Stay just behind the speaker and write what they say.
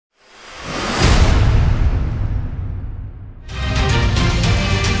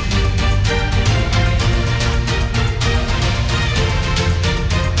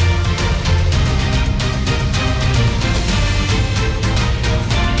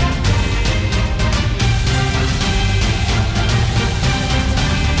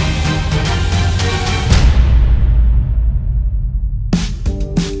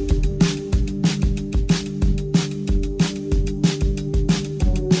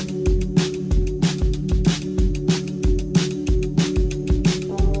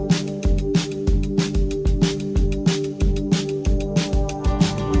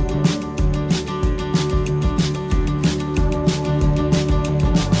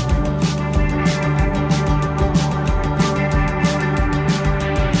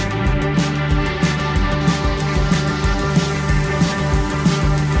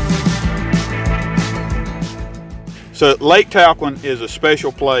So Lake Talquin is a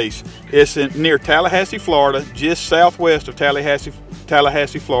special place. It's near Tallahassee, Florida, just southwest of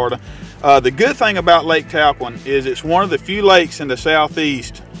Tallahassee, Florida. The good thing about Lake Talquin is it's one of the few lakes in the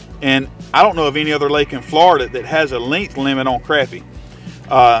southeast, and I don't know of any other lake in Florida that has a length limit on crappie.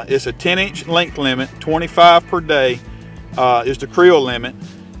 It's a 10-inch length limit, 25 per day is the creel limit.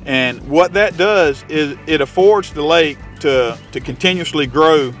 And what that does is it affords the lake to continuously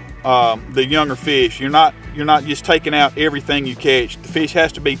grow the younger fish. You're not just taking out everything you catch. The fish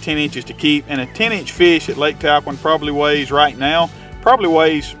has to be 10 inches to keep, and a 10-inch fish at Lake Talquin probably weighs right now,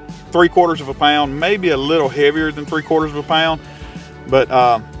 weighs 3/4 of a pound, maybe a little heavier than 3/4 of a pound.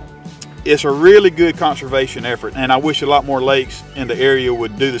 But it's a really good conservation effort, and I wish a lot more lakes in the area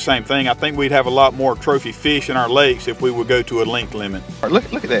would do the same thing. I think we'd have a lot more trophy fish in our lakes if we would go to a length limit. Look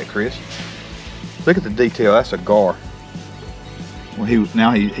at that, Chris. Look at the detail. That's a gar. Well,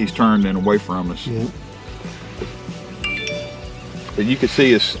 he's turned and away from us. Yeah. But you can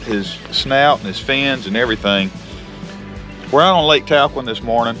see his snout and his fins and everything. We're out on Lake Talquin this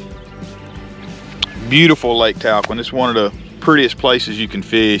morning. Beautiful Lake Talquin. It's one of the prettiest places you can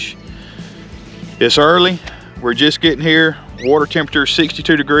fish. It's early. We're just getting here. Water temperature is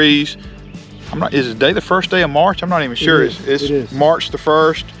 62 degrees. Is today the first day of March? I'm not even sure. It's March the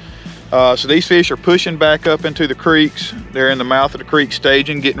 1st. So these fish are pushing back up into the creeks. They're in the mouth of the creek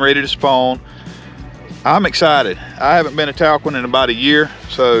staging, getting ready to spawn. I'm excited. I haven't been to Talquin in about a year,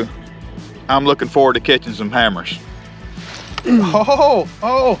 so I'm looking forward to catching some hammers.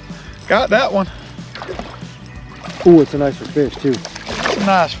 Oh, got that one. Oh, it's a nicer fish too. It's a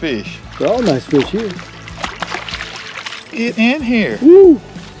nice fish. They're all nice fish here. Get in here. Woo.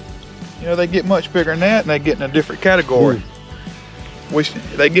 You know, they get much bigger than that, and they get in a different category.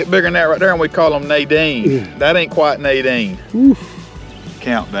 They get bigger than that right there, and we call them Nadine. Yeah. That ain't quite Nadine. Oof.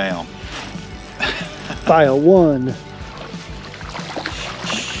 Countdown. File 1.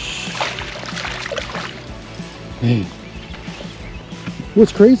 Man.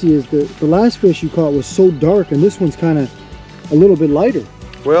 What's crazy is the last fish you caught was so dark, and this one's kind of a little bit lighter.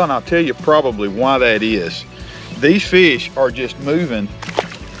 Well, and I'll tell you probably why that is. These fish are just moving.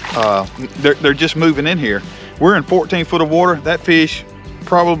 They're just moving in here. We're in 14 foot of water. That fish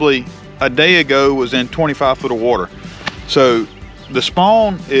probably a day ago was in 25 foot of water. So the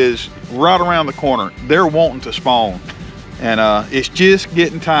spawn is right around the corner. They're wanting to spawn. And it's just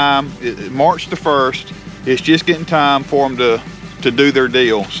getting time. March the 1st, it's just getting time for them to do their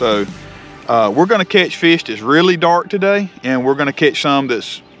deal. So we're gonna catch fish that's really dark today, and we're gonna catch some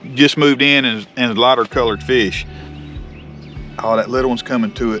that's just moved in and lighter colored fish. Oh, that little one's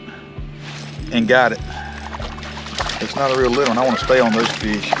coming to it and got it. It's not a real little one. I want to stay on those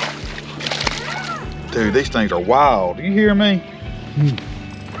fish. Dude, these things are wild. Do you hear me?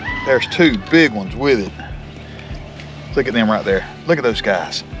 There's 2 big ones with it. Look at them right there. Look at those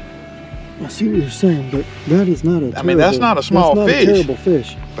guys. I see what you're saying, but that is not a terrible, I mean, that's not a small fish. That's not a terrible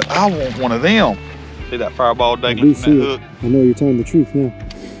fish. But I want one of them. See that fireball dangling from that hook? I know you're telling the truth now.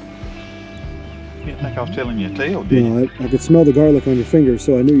 You didn't think I was telling you a tale, did you? No, I could smell the garlic on your fingers,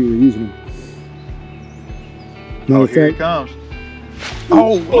 so I knew you were using them. Oh, here he comes.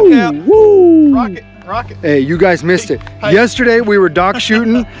 Oh, look out. Woo. Rocket. Hey, you guys missed it. Hey. Yesterday we were dock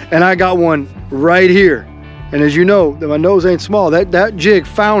shooting, and I got one right here. And as you know, my nose ain't small. That jig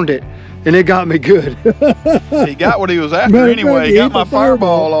found it, and it got me good. He got what he was after anyway. He got my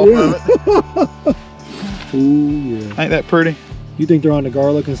fireball off of it. Ooh, yeah. Ain't that pretty? You think they're on the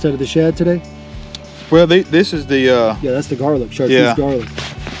garlic instead of the shad today? Well, this is the... yeah, that's the garlic, chartreuse garlic.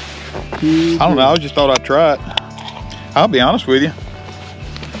 I don't know, I just thought I'd try it. I'll be honest with you.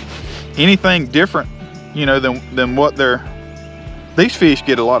 Anything different, you know, than what these fish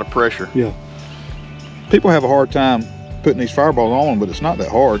get a lot of pressure. Yeah. People have a hard time putting these fireballs on them, but it's not that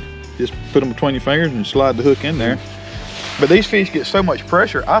hard. Just put them between your fingers and slide the hook in there. But these fish get so much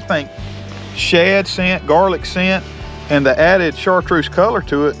pressure. I think shad scent, garlic scent, and the added chartreuse color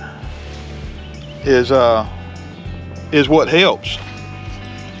to it is what helps.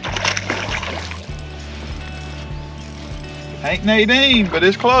 Ain't Nadine, but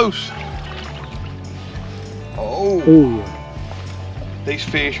it's close. Oh. Ooh. These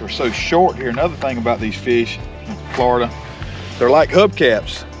fish are so short here. Another thing about these fish in Florida, they're like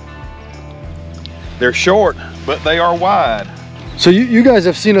hubcaps. They're short, but they are wide. So you guys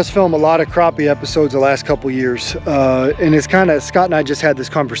have seen us film a lot of crappie episodes the last couple years, and it's kind of, Scott and I just had this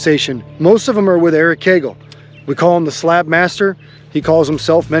conversation. Most of them are with Eric Cagle. We call him the slab master. He calls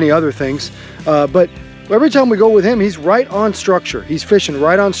himself many other things, but every time we go with him, he's right on structure. He's fishing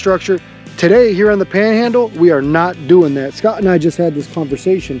right on structure. Today here on the Panhandle, we are not doing that. Scott and I just had this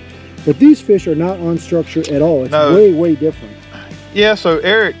conversation. But these fish are not on structure at all. It's way different. Yeah, so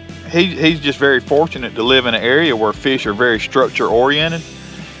Eric, he's just very fortunate to live in an area where fish are very structure oriented,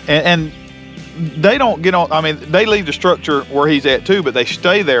 and they don't get on. I mean, they leave the structure where he's at too, but they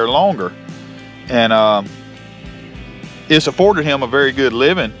stay there longer, and it's afforded him a very good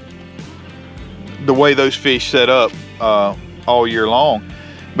living the way those fish set up all year long.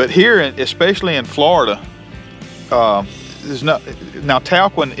 But here, especially in Florida, there's not, now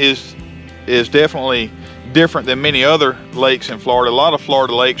Talquin is definitely different than many other lakes in Florida. A lot of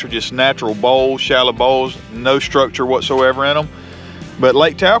Florida lakes are just natural bowls, shallow bowls, no structure whatsoever in them. But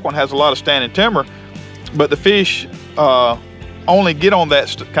Lake Talquin has a lot of standing timber, but the fish only get on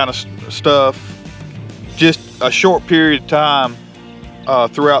that kind of stuff just a short period of time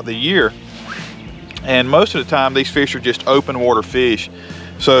throughout the year. And most of the time, these fish are just open water fish.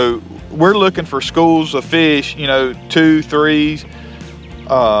 So we're looking for schools of fish, you know, 2, 3,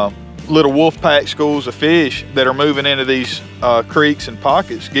 little wolf pack schools of fish that are moving into these creeks and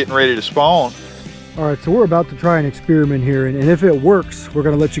pockets, getting ready to spawn. All right, so we're about to try an experiment here, and if it works, we're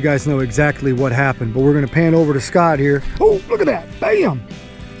gonna let you guys know exactly what happened. But we're gonna pan over to Scott here. Oh, look at that, bam!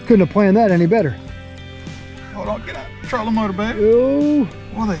 Couldn't have planned that any better. Hold on, get out, trolling motor back. Oh.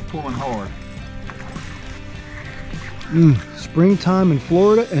 Why are they pulling hard? Springtime in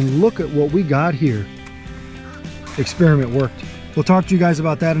Florida, and look at what we got here. Experiment worked. We'll talk to you guys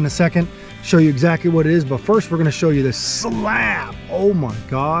about that in a second, show you exactly what it is, but first we're gonna show you this slab. Oh my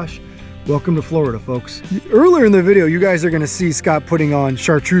gosh. Welcome to Florida, folks. Earlier in the video, you guys are gonna see Scott putting on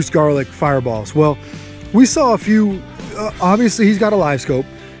chartreuse garlic fireballs. Well, we saw a few, obviously he's got a live scope,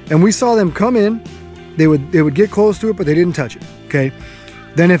 and we saw them come in, they would get close to it, but they didn't touch it, okay?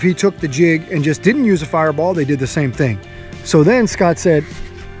 Then if he took the jig and just didn't use a fireball, they did the same thing. So then Scott said,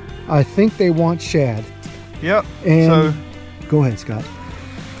 I think they want shad. Yep, and so go ahead, Scott.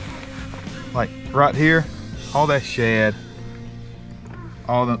 Like right here, all that shad,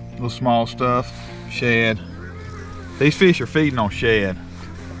 all the little small stuff, shad. These fish are feeding on shad.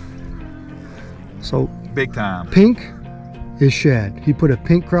 So big time. Pink is shad. He put a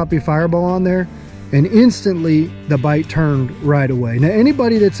pink crappie fireball on there, and instantly the bite turned right away. Now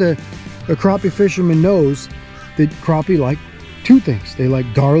anybody that's a crappie fisherman knows that crappie like two things. They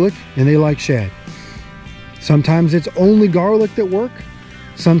like garlic and they like shad. Sometimes it's only garlic that work,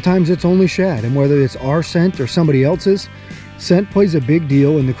 sometimes it's only shad, and whether it's our scent or somebody else's, scent plays a big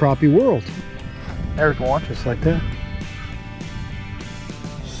deal in the crappie world. There's one. Just like that.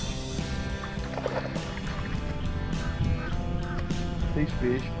 These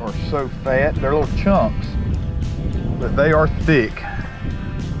fish are so fat, they're little chunks, but they are thick.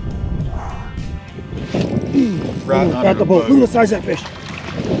 Right at the boat. Look at the size of that fish.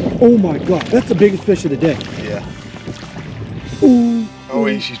 Oh my God, that's the biggest fish of the day. Yeah. Ooh. Oh,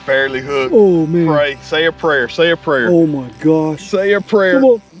 and she's barely hooked. Oh man. Pray, say a prayer, say a prayer. Oh my gosh. Say a prayer. Come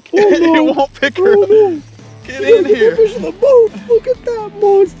on. Oh, no. It won't pick her up. No. Get in here. Fish in the boat. Look at that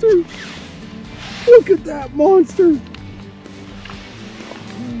monster. Look at that monster.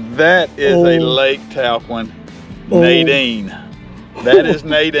 That is a Lake Talquin Nadine. That is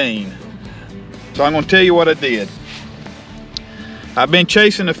Nadine. So I'm going to tell you what I did. I've been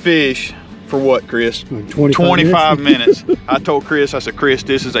chasing a fish for what, Chris? 25 minutes. I told Chris, I said, Chris,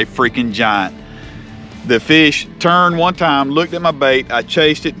 this is a freaking giant. The fish turned one time, looked at my bait, I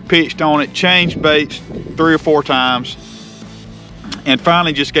chased it, pitched on it, changed baits 3 or 4 times, and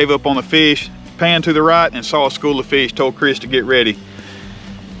finally just gave up on the fish, panned to the right and saw a school of fish, told Chris to get ready.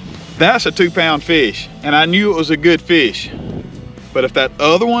 That's a 2-pound fish, and I knew it was a good fish. But if that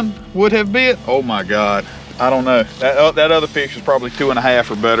other one would have bit, oh my God, I don't know. That other fish was probably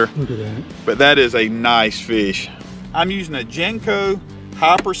 2.5 or better. Look at that. But that is a nice fish. I'm using a Genco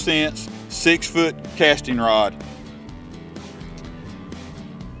Hyper Sense 6-foot casting rod.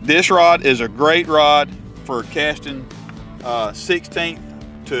 This rod is a great rod for casting 16th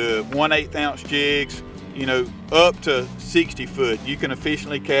to 1/8 ounce jigs, you know, up to 60 foot. You can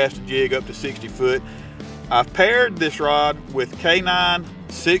efficiently cast a jig up to 60 foot. I've paired this rod with K9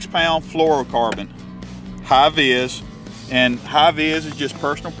 6-pound fluorocarbon, high vis, and high vis is just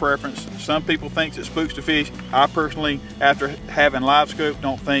personal preference. Some people think it spooks the fish. I personally, after having live scope,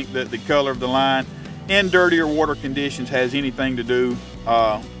 don't think that the color of the line in dirtier water conditions has anything to do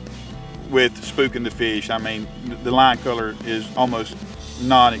with spooking the fish. I mean, the line color is almost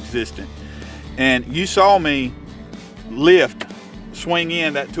non-existent. And you saw me swing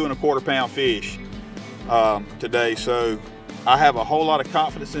in that 2¼ pound fish today, so I have a whole lot of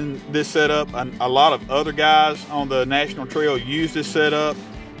confidence in this setup. And a lot of other guys on the National Trail use this setup,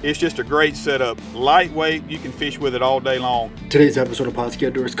 It's just a great setup. Lightweight, you can fish with it all day long. Today's episode of Pautzke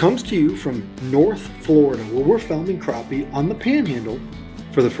Outdoors comes to you from North Florida, where we're filming crappie on the Panhandle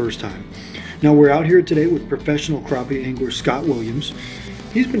for the first time. Now we're out here today with professional crappie angler Scott Williams.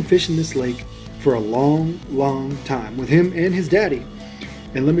 He's been fishing this lake for a long time with him and his daddy.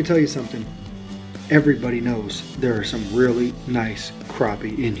 And let me tell you something, everybody knows there are some really nice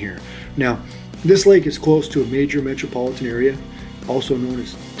crappie in here. Now, this lake is close to a major metropolitan area, also known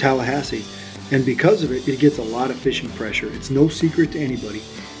as Tallahassee. And because of it, it gets a lot of fishing pressure. It's no secret to anybody.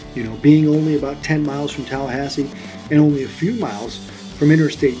 You know, being only about 10 miles from Tallahassee and only a few miles from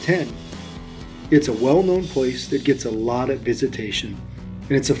Interstate 10, it's a well-known place that gets a lot of visitation,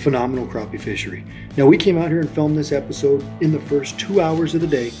 and it's a phenomenal crappie fishery. Now, we came out here and filmed this episode in the first 2 hours of the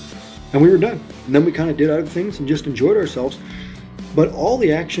day, and we were done. And then we kind of did other things and just enjoyed ourselves. But all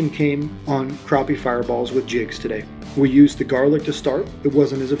the action came on crappie fireballs with jigs today. We used the garlic to start. It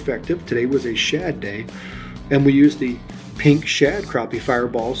wasn't as effective. Today was a shad day, and we used the pink shad crappie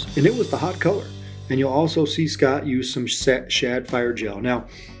fireballs, and it was the hot color. And you'll also see Scott use some shad fire gel. Now,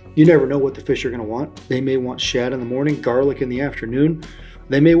 you never know what the fish are going to want. They may want shad in the morning, garlic in the afternoon.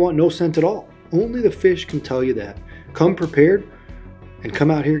 They may want no scent at all. Only the fish can tell you that. Come prepared and come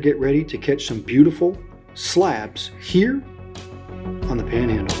out here, get ready to catch some beautiful slabs here on the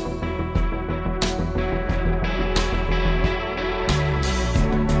Panhandle.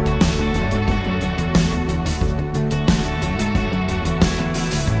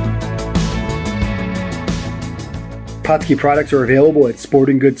 Pautzke products are available at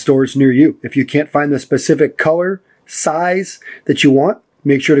sporting goods stores near you. If you can't find the specific color, size that you want,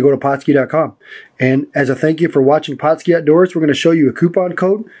 make sure to go to Pautzke.com. And as a thank you for watching Pautzke Outdoors, we're going to show you a coupon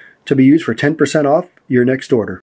code to be used for 10% off your next order.